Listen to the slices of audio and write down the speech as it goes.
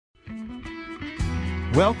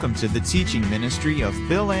Welcome to the teaching ministry of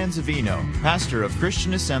Bill Anzavino, pastor of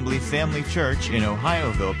Christian Assembly Family Church in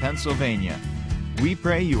Ohioville, Pennsylvania. We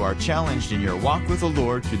pray you are challenged in your walk with the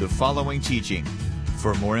Lord through the following teaching.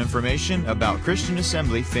 For more information about Christian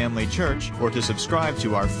Assembly Family Church or to subscribe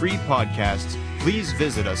to our free podcasts, please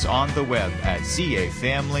visit us on the web at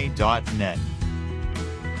cafamily.net.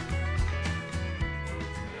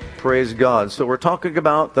 Praise God. So we're talking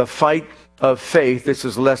about the fight of faith. This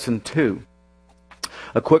is lesson 2.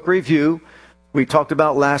 A quick review. We talked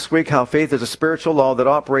about last week how faith is a spiritual law that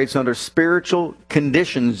operates under spiritual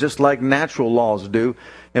conditions just like natural laws do.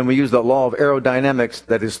 And we use the law of aerodynamics,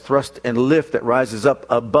 that is thrust and lift, that rises up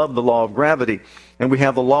above the law of gravity. And we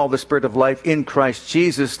have the law of the Spirit of life in Christ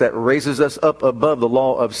Jesus that raises us up above the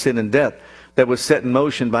law of sin and death that was set in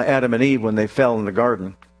motion by Adam and Eve when they fell in the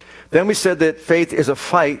garden. Then we said that faith is a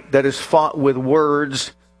fight that is fought with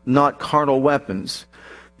words, not carnal weapons,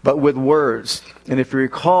 but with words. And if you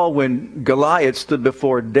recall, when Goliath stood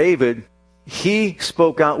before David, he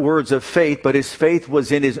spoke out words of faith, but his faith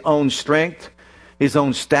was in his own strength, his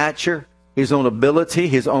own stature, his own ability,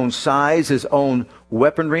 his own size, his own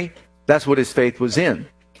weaponry. That's what his faith was in.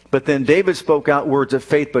 But then David spoke out words of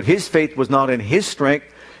faith, but his faith was not in his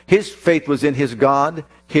strength. His faith was in his God,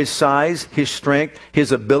 his size, his strength,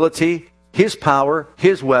 his ability, his power,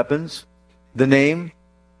 his weapons, the name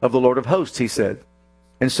of the Lord of hosts, he said.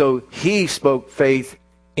 And so he spoke faith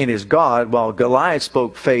in his God, while Goliath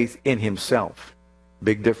spoke faith in himself.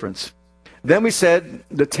 Big difference. Then we said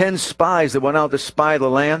the 10 spies that went out to spy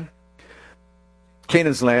the land,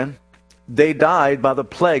 Canaan's land, they died by the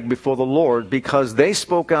plague before the Lord because they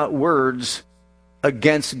spoke out words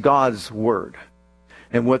against God's word.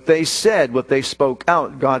 And what they said, what they spoke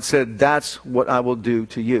out, God said, that's what I will do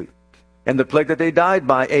to you. And the plague that they died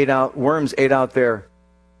by, worms ate out their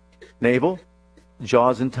navel,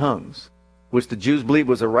 jaws, and tongues, which the Jews believed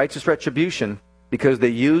was a righteous retribution because they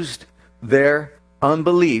used their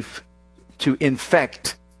unbelief to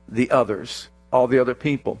infect the others, all the other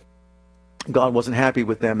people. God wasn't happy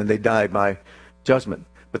with them and they died by judgment.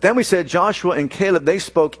 But then we said Joshua and Caleb, they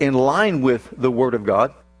spoke in line with the word of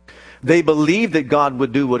God. They believed that God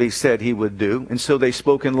would do what he said he would do, and so they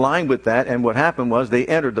spoke in line with that, and what happened was they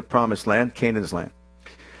entered the promised land, Canaan's land.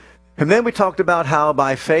 And then we talked about how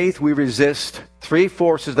by faith we resist 3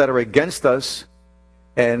 forces that are against us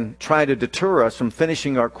and try to deter us from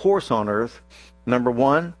finishing our course on earth. Number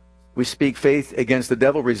 1, we speak faith against the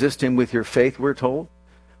devil. Resist him with your faith, we're told.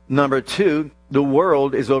 Number 2, the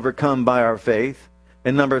world is overcome by our faith.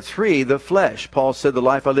 And number 3, the flesh. Paul said, the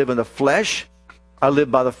life I live in the flesh, I live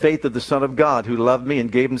by the faith of the Son of God who loved me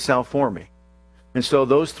and gave himself for me. And so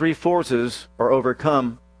those 3 forces are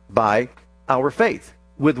overcome by our faith,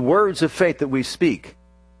 with words of faith that we speak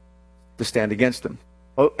to stand against them.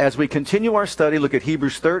 As we continue our study, look at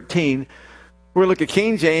Hebrews 13. We're going to look at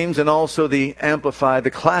King James and also the Amplified,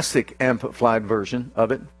 the classic Amplified version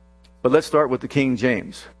of it. But let's start with the King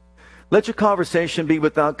James. Let your conversation be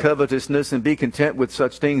without covetousness, and be content with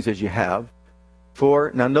such things as you have.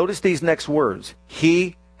 For, now notice these next words.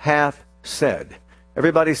 He hath said.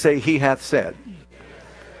 Everybody say, he hath said.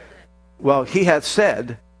 Well, he hath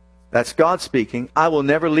said, that's God speaking, I will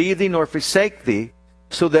never leave thee nor forsake thee,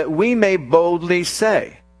 so that we may boldly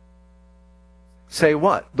say. Say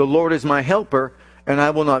what? The Lord is my helper, and I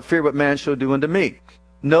will not fear what man shall do unto me.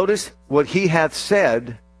 Notice what he hath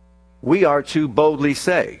said, we are to boldly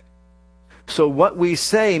say. So what we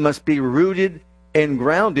say must be rooted and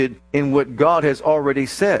grounded in what God has already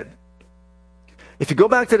said. If you go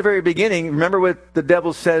back to the very beginning, remember what the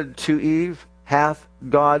devil said to Eve? Hath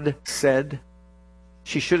God said?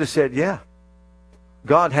 She should have said, yeah.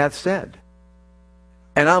 God hath said.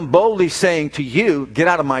 And I'm boldly saying to you, get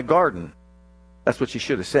out of my garden. That's what she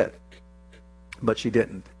should have said. But she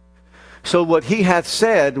didn't. So what he hath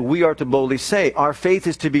said, we are to boldly say. Our faith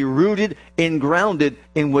is to be rooted and grounded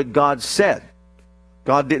in what God said.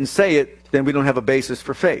 God didn't say it, then we don't have a basis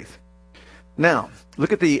for faith. Now,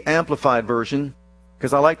 look at the Amplified version,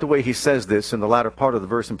 because I like the way he says this in the latter part of the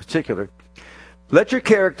verse in particular. Let your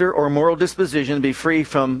character or moral disposition be free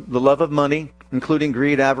from the love of money, including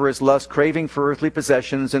greed, avarice, lust, craving for earthly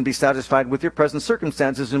possessions, and be satisfied with your present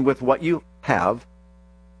circumstances and with what you have.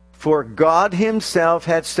 For God himself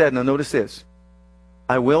had said, now notice this,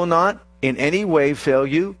 I will not in any way fail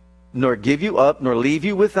you, nor give you up, nor leave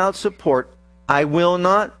you without support. I will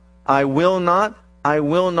not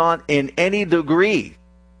in any degree.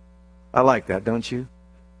 I like that, don't you?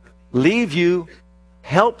 Leave you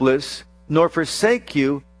helpless, nor forsake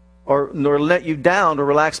you, nor let you down, or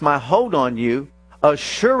relax my hold on you.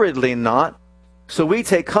 Assuredly not. So we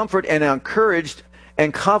take comfort and are encouraged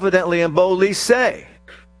and confidently and boldly say.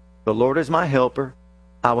 The Lord is my helper.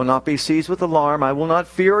 I will not be seized with alarm. I will not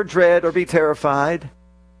fear or dread or be terrified.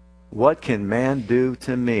 What can man do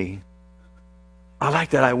to me? I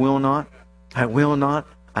like that. I will not. I will not.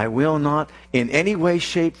 I will not in any way,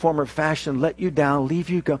 shape, form, or fashion let you down, leave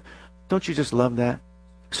you go. Don't you just love that?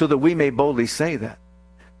 So that we may boldly say that.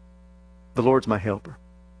 The Lord's my helper.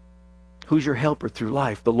 Who's your helper through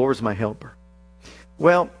life? The Lord's my helper.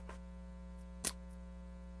 Well,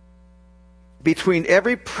 between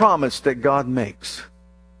every promise that God makes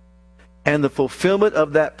and the fulfillment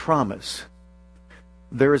of that promise,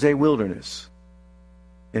 there is a wilderness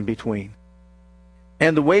in between.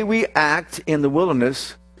 And the way we act in the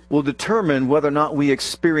wilderness will determine whether or not we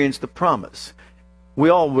experience the promise. We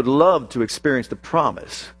all would love to experience the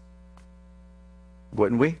promise,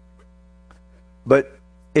 wouldn't we? But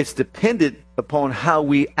it's dependent upon how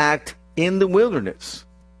we act in the wilderness.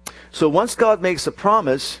 So once God makes a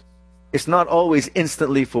promise, it's not always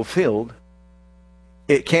instantly fulfilled.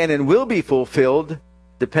 It can and will be fulfilled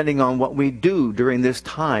depending on what we do during this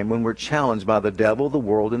time when we're challenged by the devil, the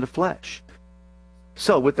world, and the flesh.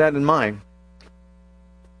 So with that in mind,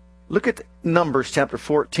 look at Numbers chapter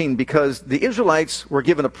 14, because the Israelites were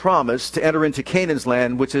given a promise to enter into Canaan's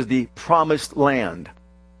land, which is the promised land.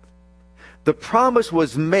 The promise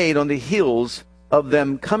was made on the heels of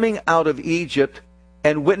them coming out of Egypt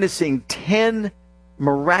and witnessing 10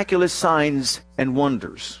 miraculous signs and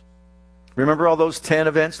wonders. Remember all those 10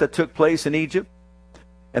 events that took place in Egypt?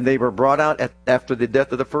 And they were brought out after the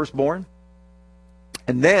death of the firstborn.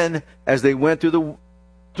 And then, as they went through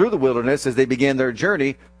the wilderness, as they began their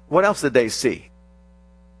journey, what else did they see?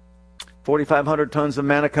 4,500 tons of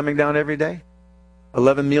manna coming down every day?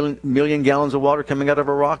 11 million gallons of water coming out of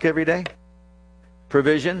a rock every day?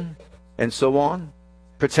 Provision, and so on.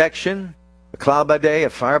 Protection, a cloud by day, a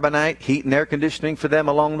fire by night, heat and air conditioning for them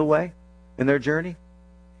along the way in their journey.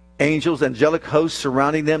 Angels, angelic hosts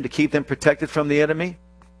surrounding them to keep them protected from the enemy.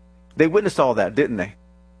 They witnessed all that, didn't they?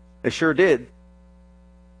 They sure did.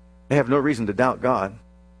 They have no reason to doubt God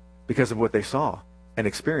because of what they saw and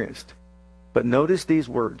experienced. But notice these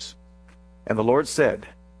words. And the Lord said,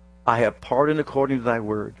 I have pardoned according to thy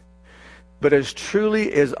word. But as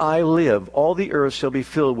truly as I live, all the earth shall be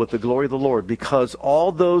filled with the glory of the Lord, because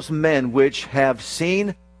all those men which have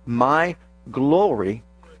seen my glory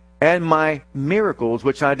and my miracles,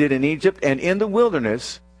 which I did in Egypt and in the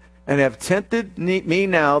wilderness, and have tempted me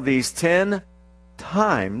now these 10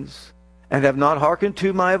 times, and have not hearkened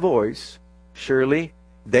to my voice, surely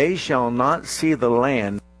they shall not see the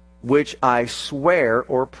land which I swear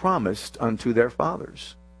or promised unto their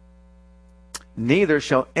fathers. Neither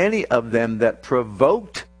shall any of them that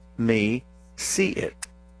provoked me see it.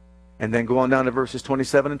 And then go on down to verses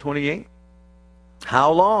 27 and 28.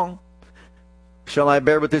 How long shall I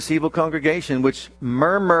bear with this evil congregation which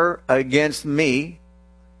murmur against me?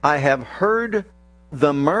 I have heard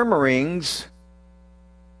the murmurings.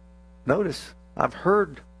 Notice, I've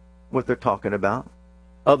heard what they're talking about.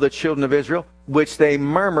 Of the children of Israel, which they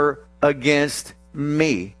murmur against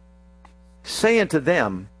me. Saying to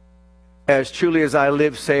them, as truly as I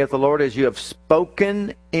live, saith the Lord, as you have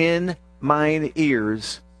spoken in mine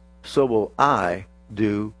ears, so will I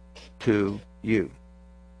do to you.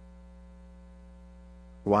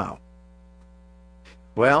 Wow.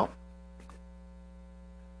 Well,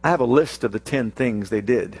 I have a list of the 10 things they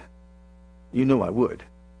did. You know I would.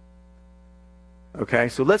 Okay,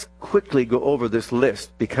 so let's quickly go over this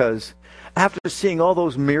list, because after seeing all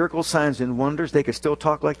those miracle signs and wonders, they could still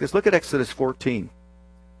talk like this. Look at Exodus 14,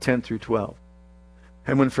 10 through 12.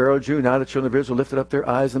 And when Pharaoh drew nigh, the children of Israel lifted up their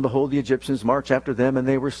eyes, and behold, the Egyptians marched after them, and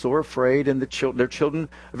they were sore afraid. And their children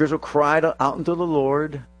of Israel cried out unto the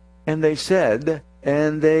Lord, and they said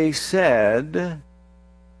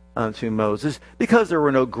unto Moses, because there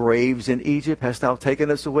were no graves in Egypt, hast thou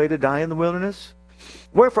taken us away to die in the wilderness?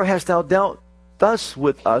 Wherefore hast thou dealt thus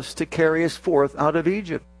with us to carry us forth out of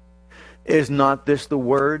Egypt? Is not this the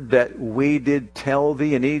word that we did tell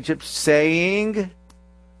thee in Egypt, saying,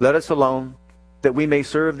 let us alone, that we may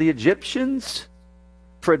serve the Egyptians?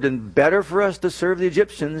 For it had been better for us to serve the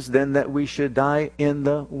Egyptians than that we should die in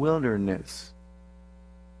the wilderness.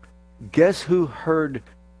 Guess who heard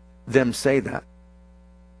them say that?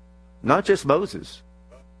 Not just Moses.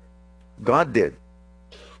 God did.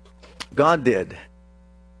 God did.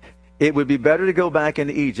 It would be better to go back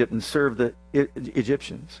into Egypt and serve the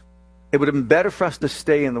Egyptians. It would have been better for us to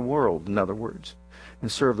stay in the world, in other words,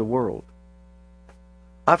 and serve the world.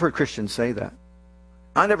 I've heard Christians say that.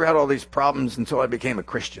 I never had all these problems until I became a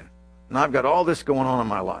Christian. And I've got all this going on in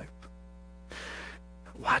my life.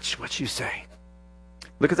 Watch what you say.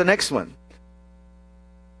 Look at the next one.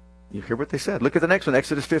 You hear what they said. Look at the next one,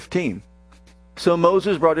 Exodus 15. So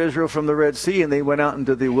Moses brought Israel from the Red Sea, and they went out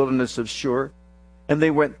into the wilderness of Shur. And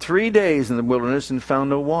they went 3 days in the wilderness and found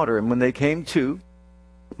no water. And when they came to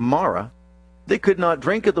Marah, they could not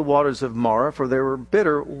drink of the waters of Marah, for they were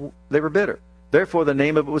bitter. Therefore the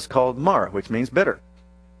name of it was called Marah, which means bitter.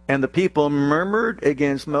 And the people murmured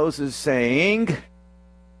against Moses, saying,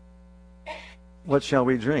 what shall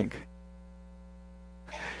we drink?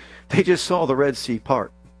 They just saw the Red Sea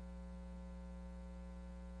part.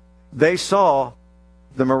 They saw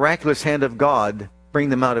the miraculous hand of God bring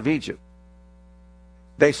them out of Egypt.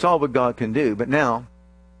 They saw what God can do, but now,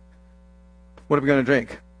 what are we going to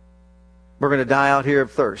drink? We're going to die out here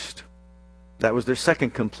of thirst. That was their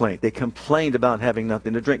second complaint. They complained about having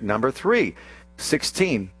nothing to drink. Number 3,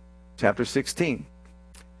 16, chapter 16.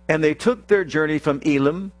 And they took their journey from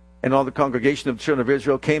Elim, and all the congregation of the children of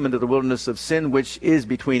Israel came into the wilderness of Sin, which is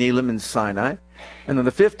between Elim and Sinai. And on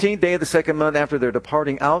the 15th day of the second month after their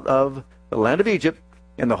departing out of the land of Egypt,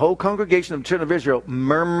 and the whole congregation of the children of Israel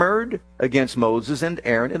murmured against Moses and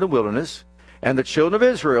Aaron in the wilderness. And the children of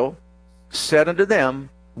Israel said unto them,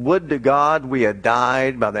 would to God we had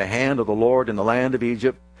died by the hand of the Lord in the land of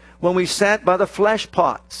Egypt, when we sat by the flesh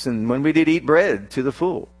pots, and when we did eat bread to the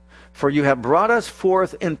full. For you have brought us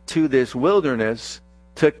forth into this wilderness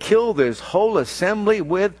to kill this whole assembly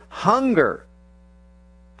with hunger.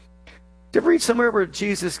 Did you ever read somewhere where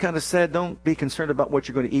Jesus kind of said, don't be concerned about what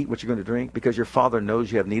you're going to eat, what you're going to drink, because your Father knows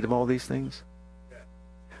you have need of all these things?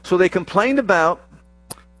 So they complained about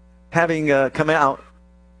having come out,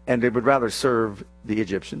 and they would rather serve the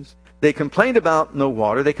Egyptians. They complained about no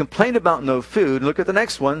water. They complained about no food. Look at the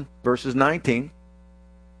next one, verses 19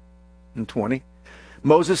 and 20.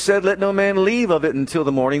 Moses said, let no man leave of it until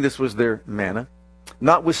the morning. This was their manna.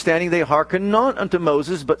 Notwithstanding, they hearkened not unto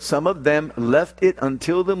Moses, but some of them left it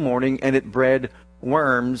until the morning, and it bred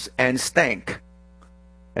worms and stank.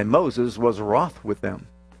 And Moses was wroth with them.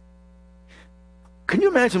 Can you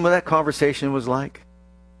imagine what that conversation was like?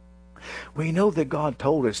 We know that God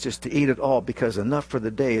told us just to eat it all because enough for the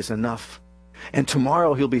day is enough. And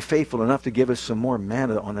tomorrow he'll be faithful enough to give us some more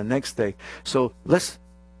manna on the next day. So let's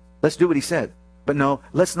do what he said. But no,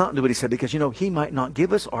 let's not do what he said, because, he might not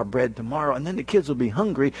give us our bread tomorrow, and then the kids will be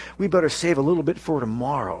hungry. We better save a little bit for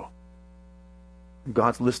tomorrow.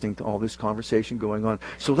 God's listening to all this conversation going on.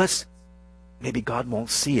 So maybe God won't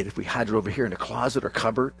see it if we hide it over here in a closet or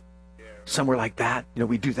cupboard, somewhere like that.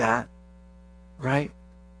 We do that, right?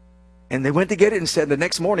 And they went to get it and said the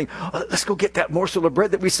next morning, let's go get that morsel of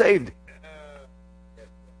bread that we saved.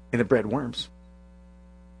 And it bred worms.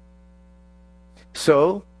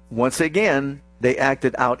 So, once again, they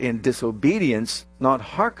acted out in disobedience, not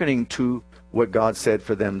hearkening to what God said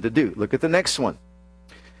for them to do. Look at the next one.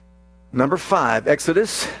 Number 5,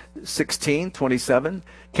 Exodus 16:27.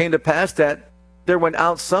 Came to pass that there went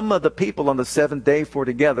out some of the people on the 7th day for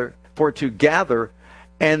to gather,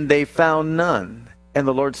 and they found none. And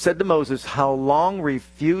the Lord said to Moses, how long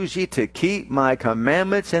refuse ye to keep my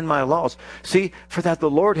commandments and my laws? See, for that the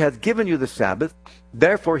Lord hath given you the Sabbath,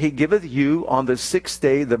 therefore he giveth you on the 6th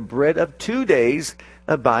day the bread of 2 days.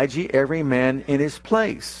 Abide ye every man in his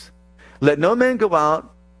place. Let no man go out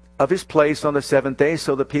of his place on the 7th day.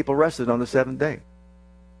 So the people rested on the 7th day.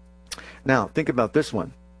 Now, think about this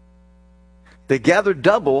one. They gathered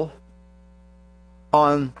double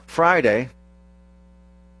on Friday,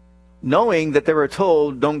 knowing that they were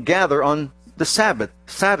told, don't gather on the Sabbath,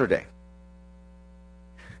 Saturday.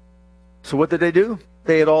 So what did they do?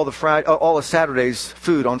 They had all the Saturday's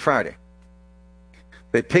food on Friday.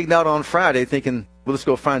 They pigged out on Friday thinking, well, let's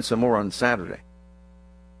go find some more on Saturday.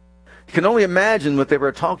 You can only imagine what they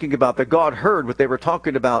were talking about, that God heard what they were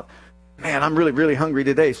talking about. Man, I'm really, really hungry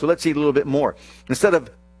today, so let's eat a little bit more. Instead of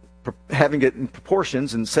having it in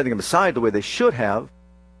proportions and setting them aside the way they should have,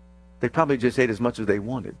 they probably just ate as much as they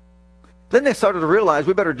wanted. Then they started to realize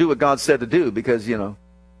we better do what God said to do, because,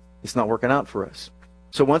 it's not working out for us.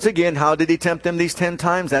 So once again, how did he tempt them these 10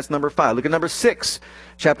 times? That's number 5. Look at number 6,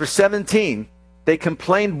 chapter 17. They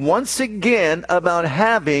complained once again about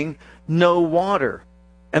having no water.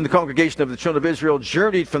 And the congregation of the children of Israel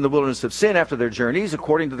journeyed from the wilderness of Sin after their journeys,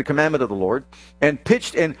 according to the commandment of the Lord, and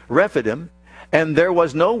pitched in Rephidim, and there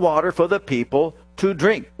was no water for the people to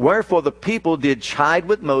drink. Wherefore the people did chide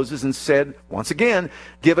with Moses, and said, once again,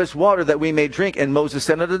 give us water that we may drink. And Moses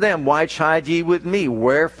said unto them, why chide ye with me?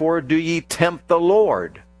 Wherefore do ye tempt the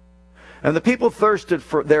Lord? And the people thirsted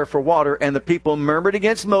there for water, and the people murmured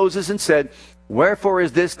against Moses, and said, wherefore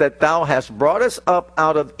is this that thou hast brought us up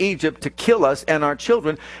out of Egypt to kill us and our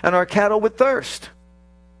children and our cattle with thirst?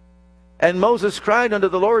 And Moses cried unto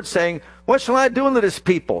the Lord, saying, what shall I do unto this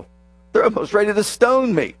people? They're almost ready to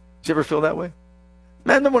stone me. Did you ever feel that way?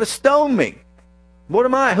 Man, they want to stone me. What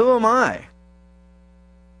am I? Who am I?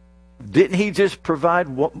 Didn't he just provide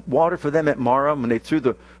water for them at Marah when they threw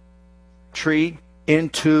the tree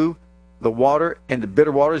into the water and the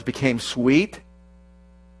bitter waters became sweet?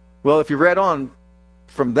 Well, if you read on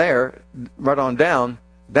from there, right on down,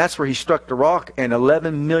 that's where he struck the rock and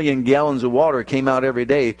 11 million gallons of water came out every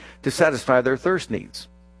day to satisfy their thirst needs.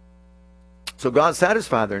 So God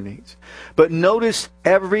satisfied their needs. But notice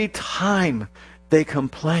every time they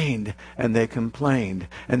complained and they complained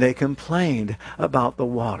and they complained about the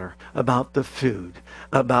water, about the food,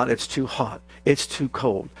 about it's too hot, it's too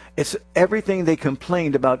cold. It's everything they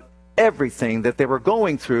complained about, everything that they were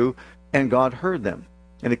going through, and God heard them.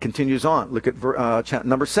 And it continues on. Look at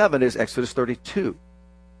number 7 is Exodus 32.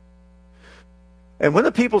 And when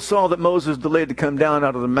the people saw that Moses delayed to come down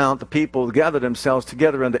out of the mount, the people gathered themselves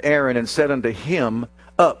together unto Aaron and said unto him,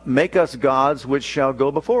 Up, make us gods which shall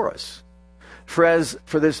go before us. For as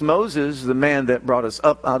for this Moses, the man that brought us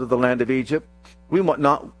up out of the land of Egypt, we want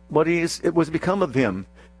not what it was become of him.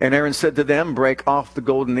 And Aaron said to them, Break off the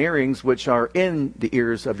golden earrings which are in the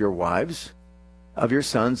ears of your wives, of your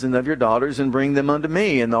sons and of your daughters, and bring them unto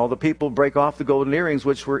me. And all the people brake off the golden earrings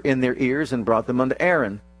which were in their ears, and brought them unto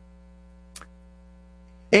Aaron.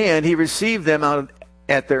 And he received them out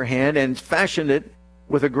at their hand, and fashioned it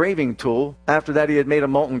with a graving tool. After that he had made a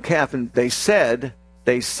molten calf, and they said,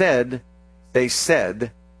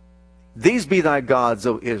 These be thy gods,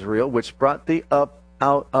 O Israel, which brought thee up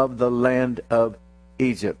out of the land of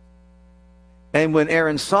Egypt. And when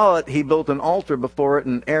Aaron saw it, he built an altar before it,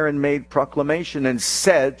 and Aaron made proclamation and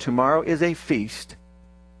said, Tomorrow is a feast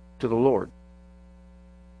to the Lord.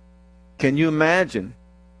 Can you imagine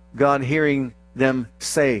God hearing them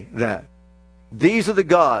say that? These are the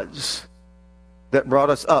gods that brought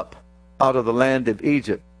us up out of the land of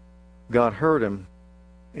Egypt. God heard him,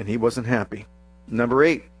 and he wasn't happy. Number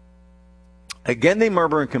 8. Again they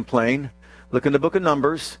murmur and complain. Look in the book of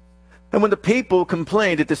Numbers. And when the people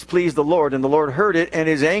complained, it displeased the Lord, and the Lord heard it, and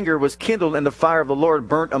his anger was kindled, and the fire of the Lord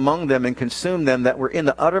burnt among them and consumed them that were in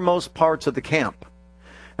the uttermost parts of the camp.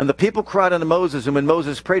 And the people cried unto Moses, and when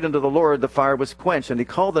Moses prayed unto the Lord, the fire was quenched. And he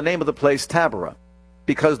called the name of the place Taberah,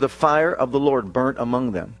 because the fire of the Lord burnt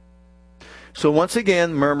among them. So once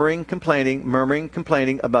again, murmuring,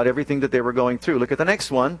 complaining about everything that they were going through. Look at the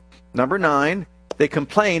next one. Number 9, they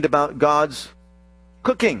complained about God's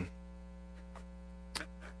cooking.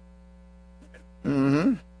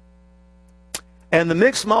 And the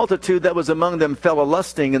mixed multitude that was among them fell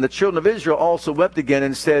a-lusting, and the children of Israel also wept again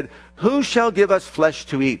and said, Who shall give us flesh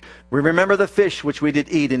to eat? We remember the fish which we did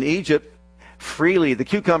eat in Egypt freely, the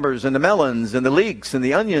cucumbers and the melons and the leeks and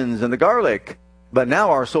the onions and the garlic. But now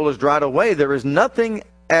our soul is dried away. There is nothing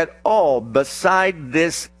at all beside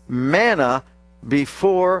this manna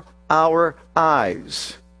before our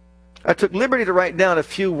eyes. I took liberty to write down a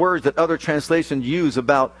few words that other translations use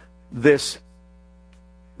about this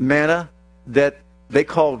manna that they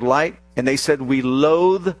called light, and they said, we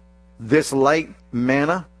loathe this light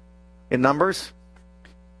manna in Numbers.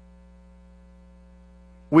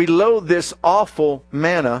 We loathe this awful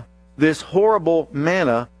manna, this horrible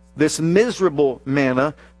manna, this miserable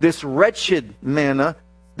manna, this wretched manna,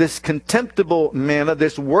 this contemptible manna,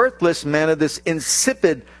 this worthless manna, this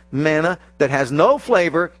insipid manna that has no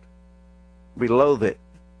flavor. We loathe it.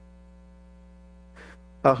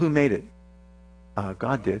 Who made it?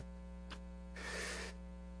 God did.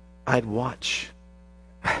 I'd watch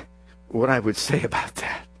what I would say about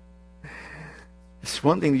that. It's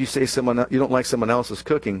one thing you say you don't like someone else's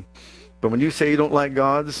cooking, but when you say you don't like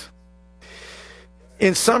God's,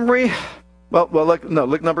 in summary, look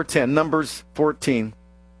number 10, Numbers 14.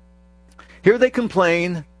 Here they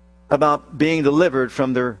complain about being delivered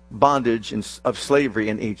from their bondage of slavery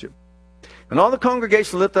in Egypt. And all the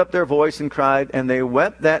congregation lifted up their voice and cried, and they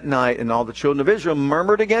wept that night, and all the children of Israel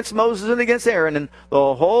murmured against Moses and against Aaron, and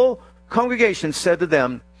the whole congregation said to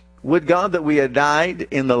them, Would God that we had died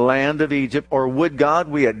in the land of Egypt, or would God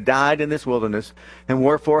we had died in this wilderness? And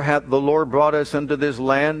wherefore hath the Lord brought us into this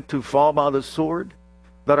land to fall by the sword,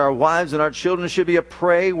 that our wives and our children should be a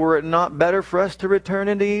prey? Were it not better for us to return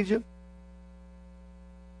into Egypt?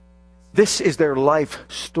 This is their life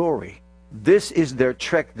story. This is their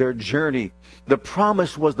trek, their journey. The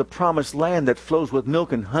promise was the promised land that flows with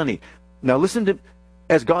milk and honey. Now listen to,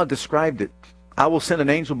 as God described it, I will send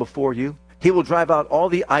an angel before you. He will drive out all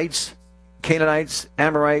the ites, Canaanites,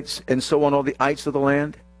 Amorites, and so on, all the ites of the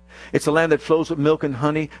land. It's a land that flows with milk and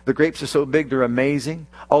honey. The grapes are so big, they're amazing.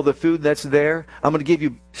 All the food that's there. I'm going to give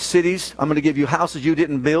you cities. I'm going to give you houses you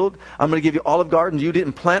didn't build. I'm going to give you olive gardens you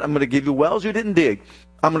didn't plant. I'm going to give you wells you didn't dig.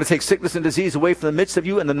 I'm going to take sickness and disease away from the midst of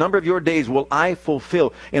you, and the number of your days will I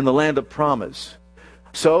fulfill in the land of promise.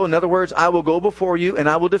 So, in other words, I will go before you, and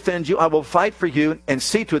I will defend you. I will fight for you, and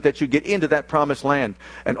see to it that you get into that promised land.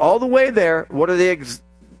 And all the way there, what are they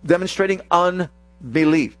demonstrating?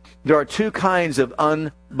 Unbelief. There are two kinds of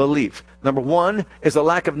unbelief. Number one is a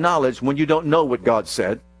lack of knowledge when you don't know what God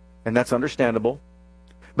said, and that's understandable.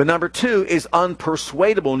 But number two is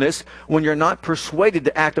unpersuadableness, when you're not persuaded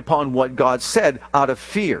to act upon what God said out of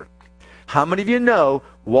fear. How many of you know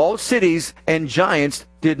walled cities and giants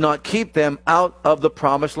did not keep them out of the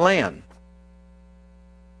promised land?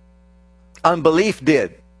 Unbelief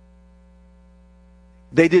did.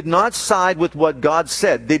 They did not side with what God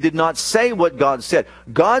said. They did not say what God said.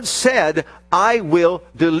 God said, I will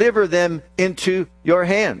deliver them into your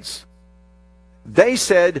hands. They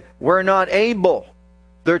said, we're not able.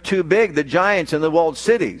 They're too big, the giants and the walled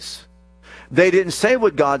cities. They didn't say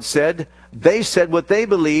what God said. They said what they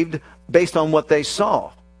believed based on what they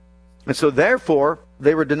saw. And so therefore,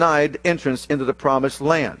 they were denied entrance into the promised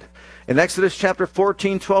land. In Exodus chapter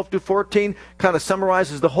 14, 12 to 14, kind of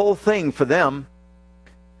summarizes the whole thing for them.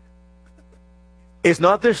 Is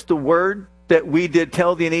not this the word that we did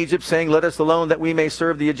tell thee in Egypt, saying, let us alone that we may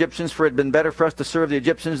serve the Egyptians, for it had been better for us to serve the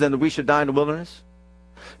Egyptians than that we should die in the wilderness?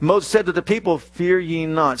 Moses said to the people, fear ye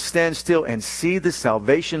not, stand still and see the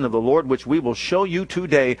salvation of the Lord, which we will show you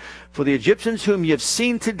today. For the Egyptians whom ye have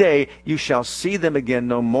seen today, you shall see them again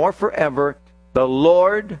no more forever. The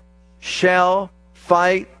Lord shall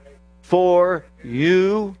fight for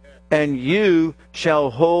you, and you shall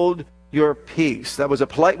hold your peace. That was a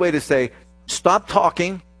polite way to say, stop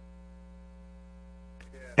talking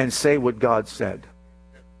and say what God said.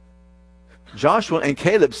 Joshua and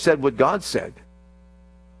Caleb said what God said.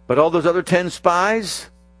 But all those other 10 spies,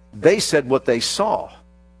 they said what they saw.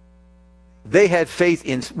 They had faith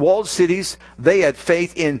in walled cities. They had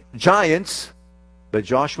faith in giants. But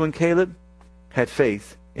Joshua and Caleb had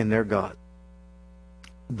faith in their God.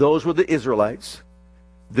 Those were the Israelites.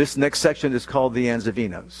 This next section is called the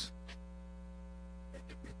Anzavinos.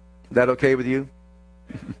 That okay with you?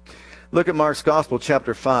 Look at Mark's Gospel,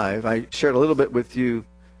 chapter 5. I shared a little bit with you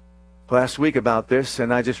last week about this,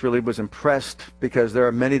 and I just really was impressed because there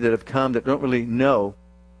are many that have come that don't really know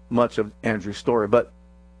much of Andrew's story. But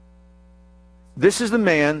this is the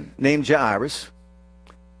man named Jairus.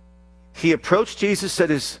 He approached Jesus, said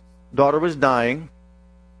his daughter was dying,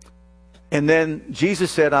 and then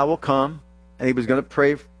Jesus said, I will come, and he was going to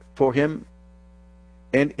pray for him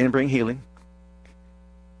and bring healing.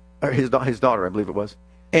 Or his daughter, I believe it was.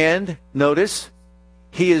 And notice,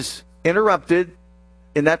 he is interrupted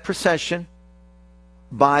in that procession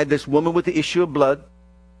by this woman with the issue of blood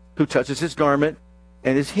who touches his garment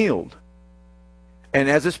and is healed. And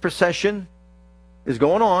as this procession is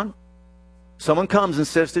going on, someone comes and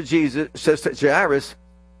says to Jesus, says to Jairus,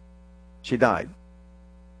 she died.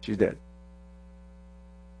 She's dead.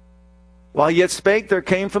 While he yet spake, there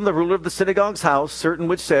came from the ruler of the synagogue's house certain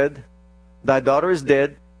which said, thy daughter is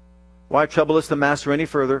dead. Why troublest the master any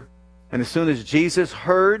further? And as soon as Jesus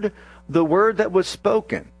heard the word that was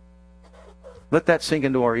spoken, let that sink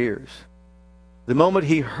into our ears. The moment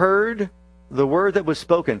he heard the word that was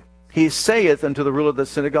spoken, he saith unto the ruler of the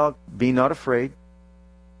synagogue, be not afraid,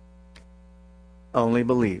 only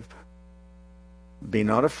believe. Be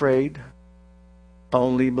not afraid,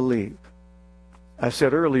 only believe. I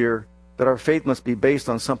said earlier that our faith must be based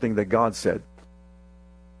on something that God said.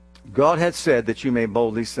 God had said that you may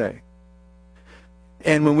boldly say.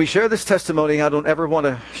 And when we share this testimony, I don't ever want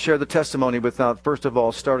to share the testimony without, first of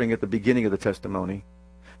all, starting at the beginning of the testimony.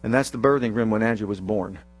 And that's the birthing room when Andrew was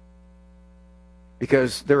born.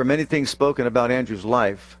 Because there are many things spoken about Andrew's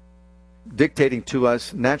life, dictating to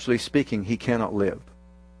us, naturally speaking, he cannot live.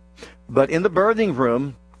 But in the birthing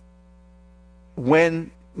room, when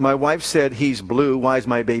my wife said, he's blue, why is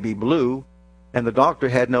my baby blue? And the doctor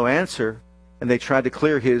had no answer, and they tried to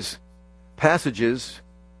clear his passages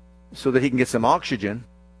so that he can get some oxygen,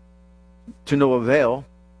 to no avail.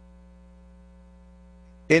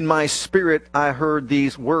 In my spirit, I heard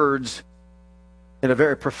these words in a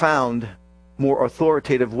very profound, more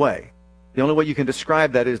authoritative way. The only way you can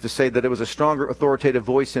describe that is to say that it was a stronger, authoritative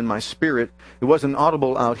voice in my spirit. It wasn't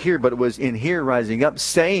audible out here, but it was in here rising up,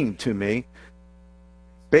 saying to me,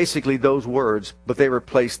 basically those words, but they were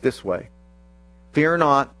placed this way. Fear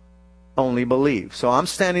not, only believe. So I'm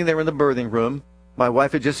standing there in the birthing room. My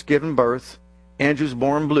wife had just given birth. Andrew's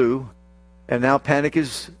born blue. And now panic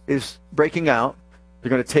is breaking out. They're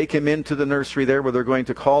going to take him into the nursery there where they're going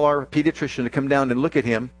to call our pediatrician to come down and look at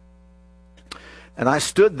him. And I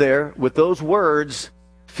stood there with those words,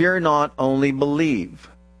 fear not, only believe.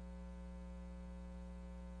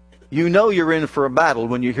 You know you're in for a battle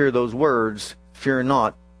when you hear those words, fear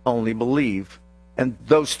not, only believe. And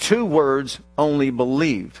those two words, only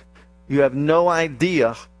believe. You have no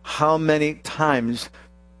idea how many times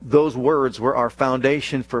those words were our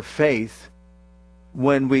foundation for faith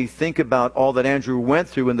when we think about all that Andrew went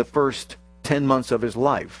through in the first 10 months of his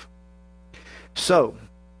life. So,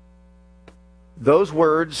 those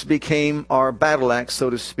words became our battle axe, so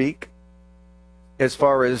to speak, as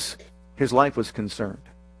far as his life was concerned.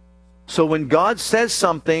 So when God says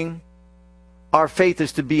something, our faith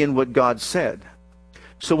is to be in what God said.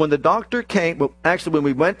 So when the doctor came, well, actually when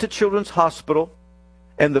we went to Children's Hospital,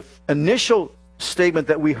 and the initial statement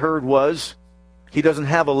that we heard was, he doesn't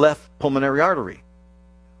have a left pulmonary artery.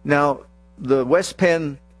 Now, the West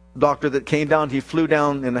Penn doctor that came down, he flew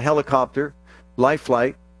down in a helicopter, life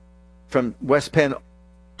flight, from West Penn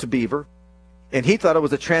to Beaver, and he thought it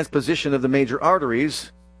was a transposition of the major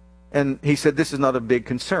arteries, and he said this is not a big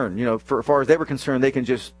concern. You know, for as far as they were concerned, they can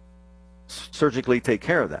just surgically take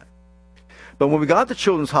care of that. But when we got to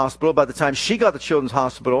Children's Hospital, by the time she got to Children's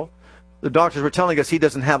Hospital, the doctors were telling us he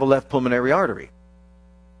doesn't have a left pulmonary artery.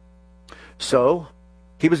 So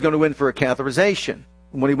he was going to in for a catheterization.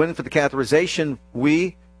 When he went in for the catheterization,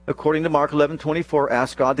 we, according to Mark 11:24,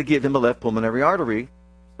 asked God to give him a left pulmonary artery.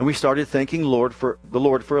 And we started thanking the Lord for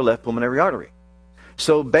a left pulmonary artery.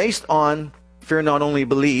 So based on fear not, only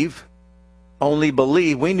believe,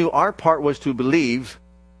 we knew our part was to believe.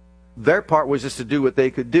 Their part was just to do what they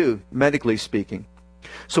could do, medically speaking.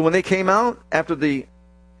 So when they came out after the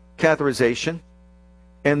catheterization,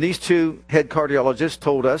 and these two head cardiologists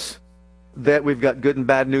told us that we've got good and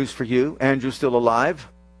bad news for you. Andrew's still alive,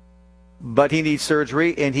 but he needs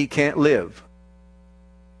surgery and he can't live.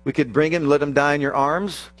 We could bring him, let him die in your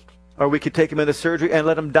arms, or we could take him into surgery and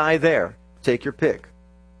let him die there. Take your pick.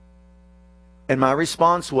 And my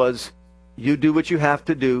response was, you do what you have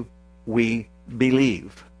to do. We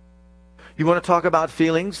believe. You want to talk about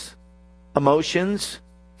feelings, emotions,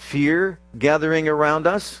 fear gathering around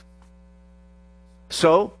us?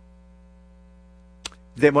 So,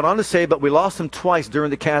 they went on to say, but we lost him twice during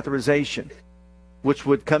the catheterization, which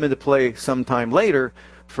would come into play sometime later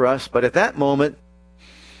for us. But at that moment,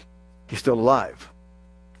 he's still alive.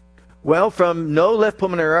 Well, from no left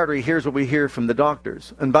pulmonary artery, here's what we hear from the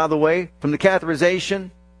doctors. And by the way, from the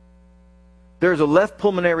catheterization, there's a left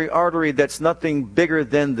pulmonary artery that's nothing bigger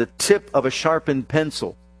than the tip of a sharpened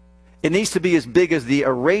pencil. It needs to be as big as the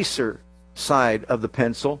eraser side of the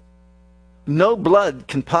pencil. No blood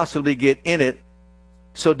can possibly get in it,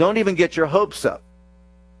 so don't even get your hopes up.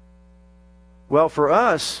 Well, for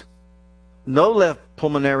us, no left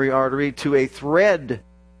pulmonary artery to a thread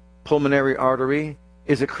pulmonary artery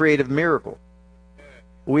is a creative miracle.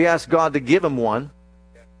 We asked God to give him one.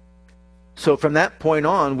 So from that point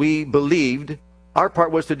on, we believed. Our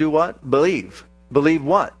part was to do what? Believe. Believe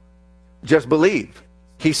what? Just believe.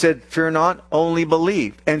 He said, fear not, only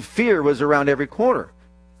believe. And fear was around every corner.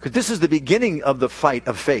 Because this is the beginning of the fight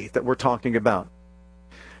of faith that we're talking about.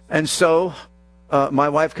 And so, my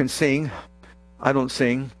wife can sing. I don't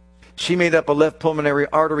sing. She made up a left pulmonary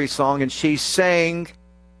artery song, and she sang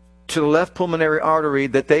to the left pulmonary artery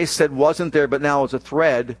that they said wasn't there, but now is a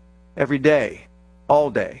thread every day, all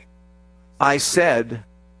day. I said,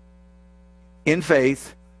 in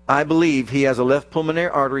faith, I believe he has a left pulmonary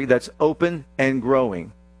artery that's open and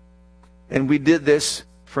growing. And we did this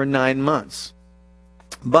for 9 months.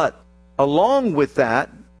 But along with that,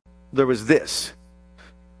 there was this.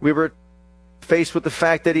 We were faced with the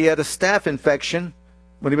fact that he had a staph infection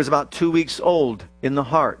when he was about 2 weeks old in the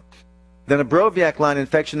heart. Then a Broviac line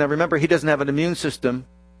infection. Now remember, he doesn't have an immune system.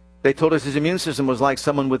 They told us his immune system was like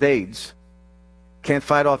someone with AIDS. Can't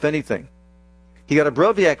fight off anything. He got a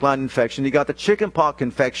Broviac line infection. He got the chickenpox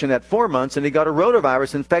infection at 4 months, and he got a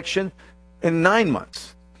rotavirus infection in 9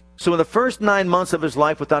 months. So in the first 9 months of his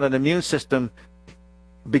life without an immune system,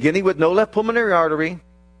 beginning with no left pulmonary artery,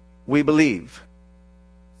 we believe.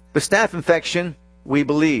 The staph infection, we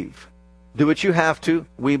believe. Do what you have to,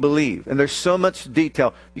 we believe. And there's so much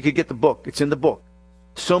detail. You could get the book. It's in the book.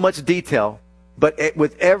 So much detail. But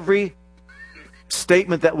with every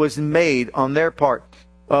statement that was made on their part,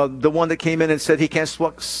 the one that came in and said he can't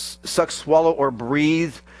suck, swallow, or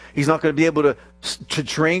breathe. He's not going to be able to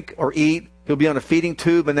drink or eat. He'll be on a feeding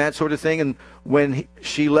tube and that sort of thing. And when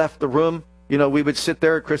she left the room, you know, we would sit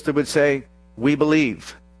there. Krista would say, we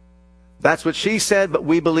believe. That's what she said, but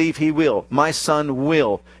we believe he will. My son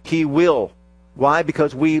will. He will. Why?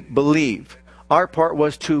 Because we believe. Our part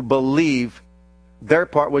was to believe. Their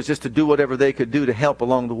part was just to do whatever they could do to help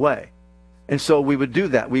along the way. And so we would do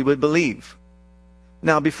that. We would believe.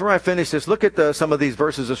 Now, before I finish this, look at some of these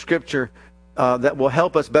verses of Scripture that will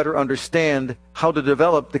help us better understand how to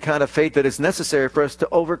develop the kind of faith that is necessary for us to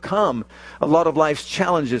overcome a lot of life's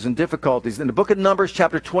challenges and difficulties. In the book of Numbers,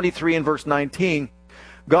 chapter 23 and verse 19,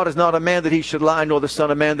 God is not a man that he should lie, nor the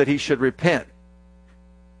son of man that he should repent.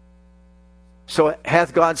 So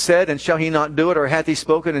hath God said, and shall he not do it? Or hath he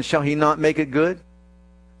spoken, and shall he not make it good?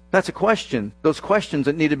 That's a question. Those questions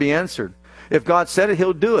that need to be answered. If God said it,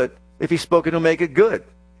 he'll do it. If he spoke it, he'll make it good.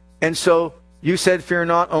 And so you said, fear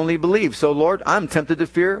not, only believe. So Lord, I'm tempted to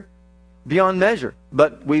fear beyond measure.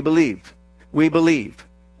 But we believe. We believe.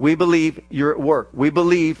 We believe you're at work. We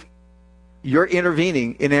believe you're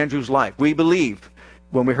intervening in Andrew's life. We believe.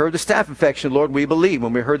 When we heard the staph infection, Lord, we believe.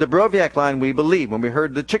 When we heard the Broviac line, we believe. When we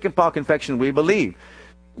heard the chickenpox infection, we believe.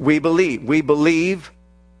 We believe. We believe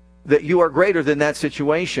that you are greater than that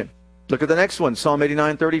situation. Look at the next one, Psalm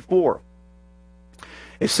 89:34.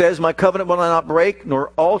 It says, my covenant will I not break, nor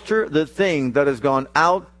alter the thing that has gone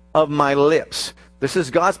out of my lips. This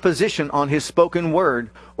is God's position on his spoken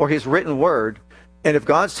word or his written word. And if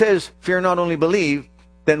God says, fear not, only believe,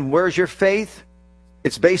 then where's your faith?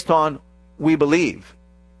 It's based on we believe.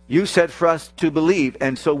 You said for us to believe,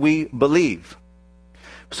 and so we believe.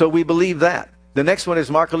 So we believe that. The next one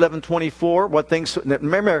is Mark 11:24. What things?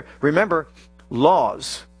 Remember,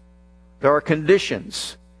 laws. There are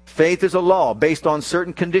conditions. Faith is a law based on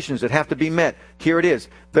certain conditions that have to be met. Here it is.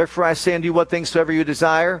 Therefore I say unto you, what things soever you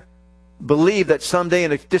desire, believe that someday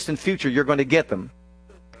in a distant future you're going to get them.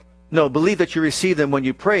 No, believe that you receive them when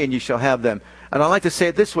you pray, and you shall have them. And I like to say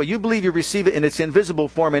it this way. You believe you receive it in its invisible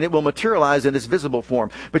form, and it will materialize in its visible form.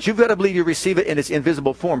 But you've got to believe you receive it in its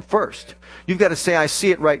invisible form first. You've got to say, I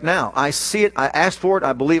see it right now. I see it. I asked for it.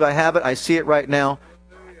 I believe I have it. I see it right now.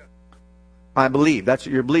 I believe. That's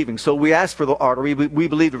what you're believing. So we asked for the artery. We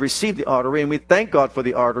believe to receive the artery, and we thank God for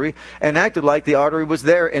the artery, and acted like the artery was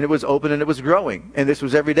there, and it was open, and it was growing. And this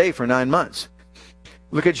was every day for 9 months.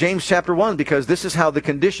 Look at James chapter 1, because this is how the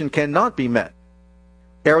condition cannot be met.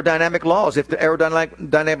 Aerodynamic laws. If the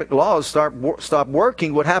aerodynamic laws stop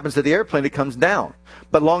working, what happens to the airplane? It comes down.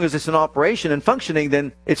 But long as it's in operation and functioning,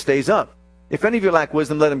 then it stays up. If any of you lack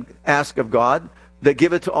wisdom, let him ask of God, that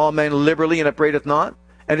giveth to all men liberally and upbraideth not,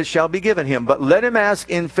 and it shall be given him. But let him ask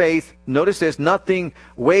in faith, notice this, nothing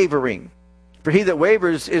wavering. For he that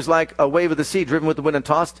wavers is like a wave of the sea, driven with the wind and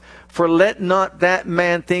tossed. For let not that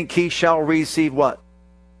man think he shall receive what?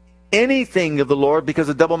 Anything of the Lord, because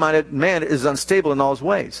a double-minded man is unstable in all his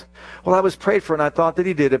ways. Well, I was prayed for and I thought that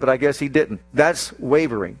he did it, but I guess he didn't. That's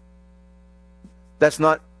wavering. That's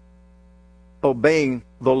not obeying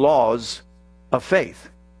the laws of faith.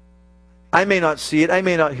 I may not see it, I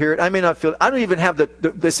may not hear it, I may not feel it. I don't even have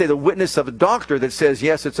the witness of a doctor that says,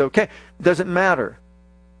 yes, it's okay. It doesn't matter.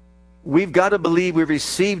 We've got to believe we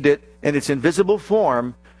received it in its invisible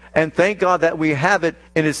form, and thank God that we have it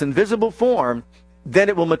in its invisible form. Then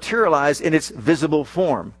it will materialize in its visible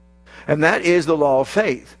form. And that is the law of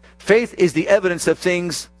faith. Faith is the evidence of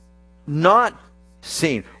things not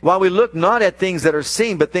seen. While we look not at things that are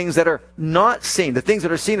seen, but things that are not seen. The things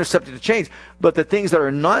that are seen are subject to change, but the things that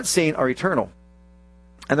are not seen are eternal.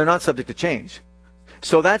 And they're not subject to change.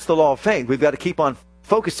 So that's the law of faith. We've got to keep on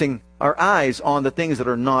focusing our eyes on the things that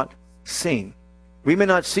are not seen. We may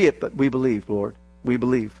not see it, but we believe, Lord. We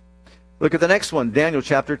believe. Look at the next one, Daniel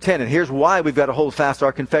chapter 10. And here's why we've got to hold fast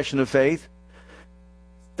our confession of faith.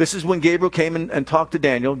 This is when Gabriel came and talked to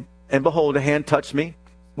Daniel. And behold, a hand touched me,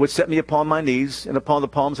 which set me upon my knees and upon the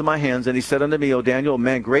palms of my hands. And he said unto me, O Daniel, a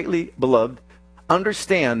man greatly beloved,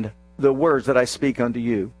 understand the words that I speak unto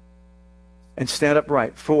you, and stand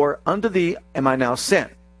upright. For unto thee am I now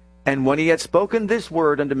sent. And when he had spoken this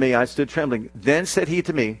word unto me, I stood trembling. Then said he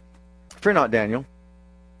to me, fear not, Daniel.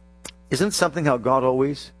 Isn't something how God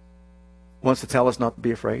always wants to tell us not to be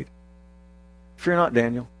afraid? Fear not,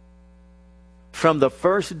 Daniel. From the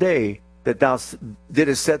first day that thou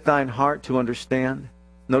didst set thine heart to understand,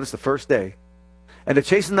 notice the first day, and to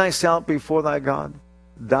chasten thyself before thy God,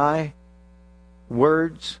 thy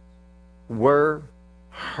words were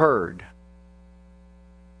heard.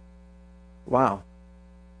 Wow.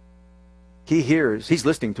 He hears. He's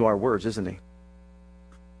listening to our words, isn't he?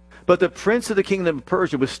 But the prince of the kingdom of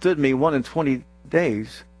Persia withstood me 21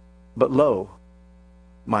 days. But lo,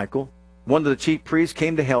 Michael, one of the chief priests,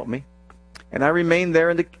 came to help me, and I remained there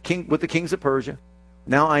with the kings of Persia.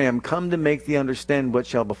 Now I am come to make thee understand what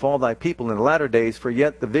shall befall thy people in the latter days, for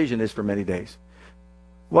yet the vision is for many days.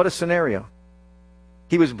 What a scenario.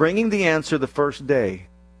 He was bringing the answer the first day,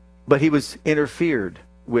 but he was interfered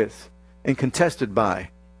with and contested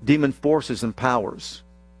by demon forces and powers.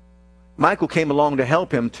 Michael came along to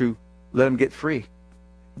help him, to let him get free.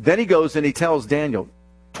 Then he goes and he tells Daniel,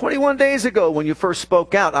 21 days ago when you first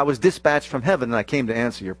spoke out, I was dispatched from heaven and I came to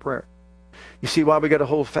answer your prayer. You see why we got to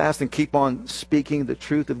hold fast and keep on speaking the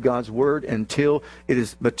truth of God's word until it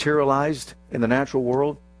is materialized in the natural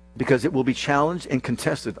world? Because it will be challenged and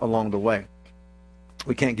contested along the way.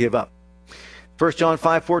 We can't give up. 1 John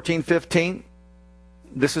 5:14-15.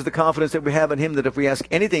 This is the confidence that we have in him, that if we ask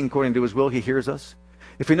anything according to his will, he hears us.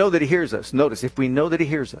 If we know that he hears us, notice, if we know that he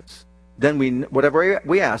hears us, then whatever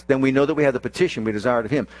we ask, then we know that we have the petition we desired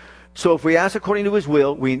of him. So if we ask according to his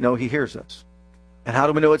will, we know he hears us. And how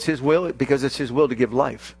do we know it's his will? Because it's his will to give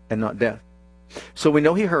life and not death. So we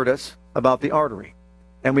know he heard us about the artery.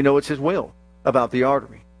 And we know it's his will about the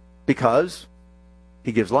artery. Because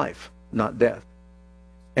he gives life, not death.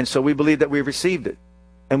 And so we believe that we've received it.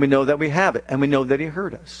 And we know that we have it. And we know that he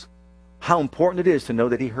heard us. How important it is to know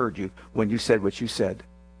that he heard you when you said what you said.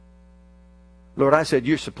 Lord, I said,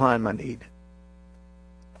 you're supplying my need.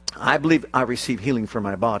 I believe I receive healing for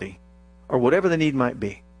my body. Or whatever the need might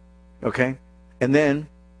be. Okay? And then,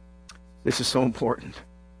 this is so important.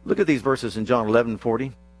 Look at these verses in John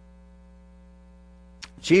 11:40.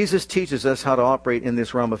 Jesus teaches us how to operate in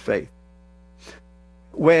this realm of faith.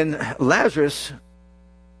 When Lazarus,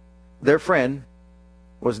 their friend,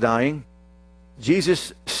 was dying,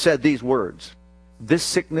 Jesus said these words, "This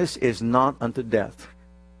sickness is not unto death,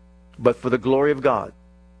 but for the glory of God,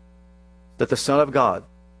 that the Son of God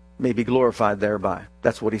may be glorified thereby."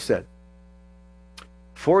 That's what he said.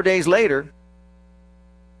 4 days later,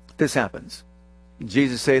 this happens.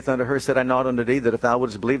 Jesus saith unto her, said I not unto thee, that if thou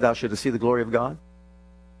wouldest believe, thou shouldest see the glory of God?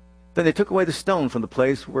 Then they took away the stone from the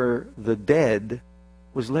place where the dead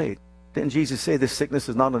was laid. Didn't Jesus say this sickness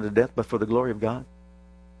is not unto death, but for the glory of God?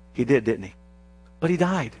 He did, didn't he? But he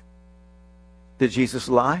died. Did Jesus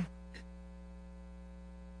lie?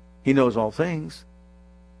 He knows all things.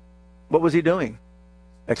 What was he doing?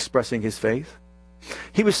 Expressing his faith.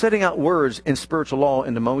 He was setting out words in spiritual law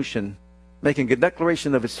into motion, making a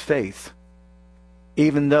declaration of his faith,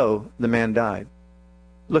 even though the man died.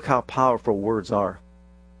 Look how powerful words are.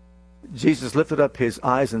 Jesus lifted up his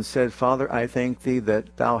eyes and said, Father, I thank thee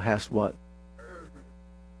that thou hast what?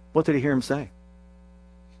 What did he hear him say?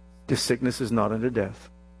 This sickness is not unto death.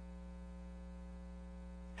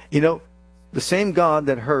 You know, the same God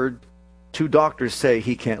that heard two doctors say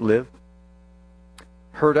he can't live,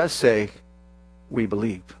 heard us say, we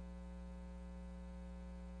believe.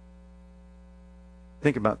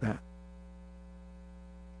 Think about that.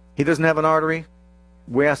 He doesn't have an artery.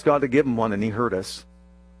 We asked God to give him one and he heard us.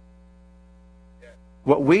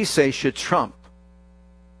 What we say should trump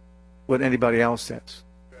what anybody else says.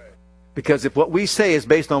 Because if what we say is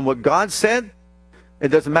based on what God said, it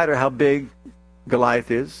doesn't matter how big Goliath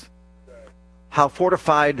is, how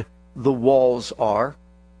fortified the walls are.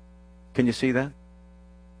 Can you see that?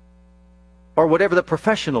 Or whatever the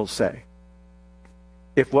professionals say.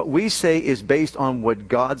 If what we say is based on what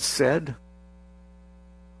God said,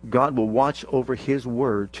 God will watch over his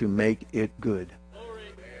word to make it good.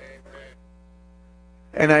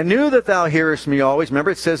 And I knew that thou hearest me always.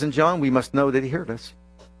 Remember it says in John, we must know that he heard us.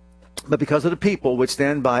 But because of the people which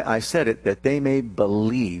stand by, I said it, that they may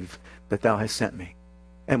believe that thou hast sent me.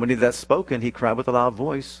 And when he had that spoken, he cried with a loud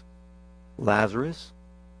voice, Lazarus,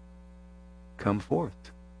 come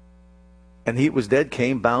forth. And he that was dead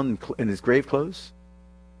came bound in his grave clothes.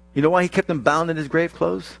 You know why he kept him bound in his grave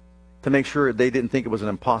clothes? To make sure they didn't think it was an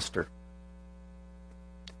imposter.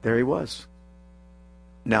 There he was.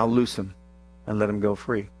 Now loose him and let him go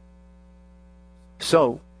free.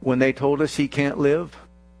 So, when they told us he can't live,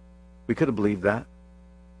 we could have believed that.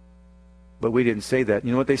 But we didn't say that.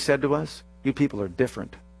 You know what they said to us? You people are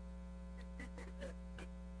different.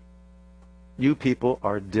 You people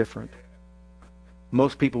are different.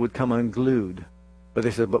 Most people would come unglued. But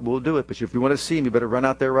they said, but we'll do it. But if you want to see him, you better run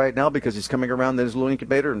out there right now because he's coming around in his little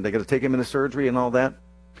incubator and they got to take him into surgery and all that.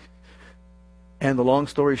 And the long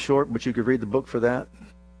story short, but you could read the book for that.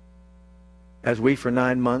 As we for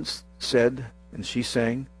 9 months said, and she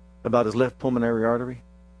sang, about his left pulmonary artery.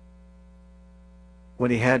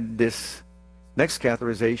 When he had this next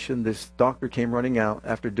catheterization, this doctor came running out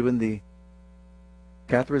after doing the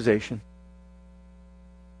catheterization.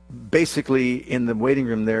 Basically in the waiting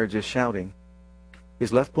room there just shouting.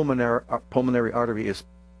 His left pulmonary artery is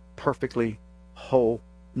perfectly whole,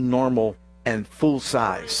 normal, and full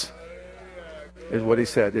size. Is what he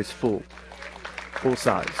said. It's full. Full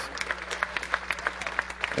size.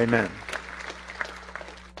 Amen.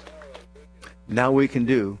 Now we can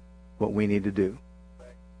do what we need to do.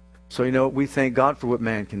 So, you know, we thank God for what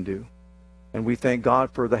man can do. And we thank God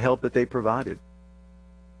for the help that they provided.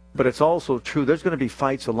 But it's also true, there's going to be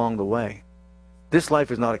fights along the way. This life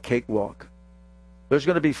is not a cakewalk. There's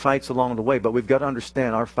going to be fights along the way, but we've got to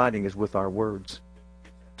understand our fighting is with our words.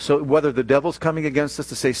 So whether the devil's coming against us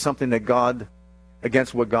to say something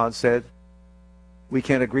against what God said, we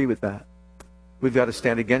can't agree with that. We've got to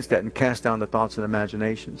stand against that and cast down the thoughts and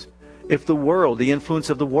imaginations. If the world, the influence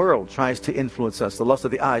of the world tries to influence us, the lust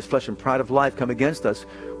of the eyes, flesh, and pride of life come against us,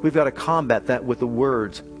 we've got to combat that with the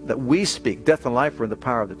words that we speak. Death and life are in the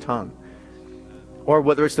power of the tongue. Or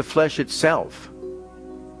whether it's the flesh itself,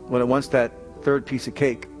 when it wants that third piece of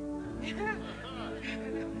cake.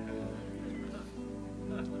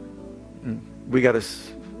 We got to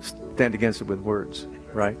stand against it with words,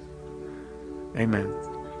 right? Amen.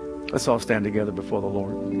 Let's all stand together before the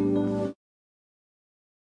Lord.